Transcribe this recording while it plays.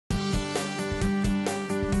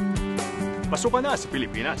Pasok ka na sa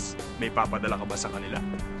Pilipinas. May papadala ka ba sa kanila?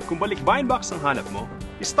 Kung balikbayan box ang hanap mo,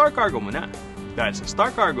 i-starkargo mo na. Dahil sa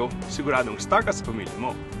starkargo, siguradong star ka sa pamilya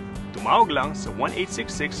mo. Tumawag lang sa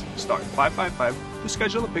 1-866-STAR-555 to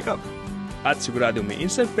schedule a pickup. At siguradong may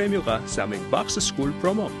instant premyo ka sa aming Box to School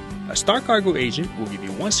promo. A starkargo agent will give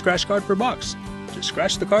you 1 scratch card per box. Just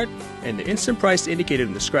scratch the card, and the instant price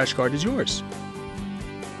indicated on the scratch card is yours.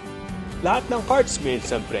 Lahat ng cards may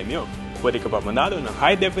instant premyo. Pwede ka pa manalo ng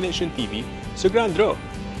high-definition TV sa Grand Draw.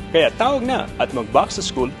 Kaya tawag na at mag-Box to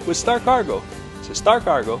School with Starkargo. Sa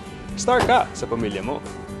Starkargo, star ka sa pamilya mo.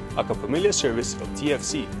 A kapamilya service of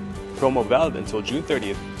TFC. Promo valid until June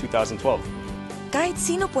 30th, 2012. Kahit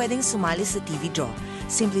sino pwedeng sumali sa TV Draw.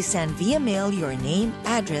 Simply send via mail your name,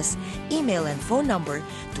 address, email, and phone number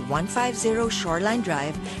to 150 Shoreline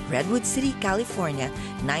Drive, Redwood City, California,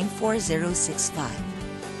 94065.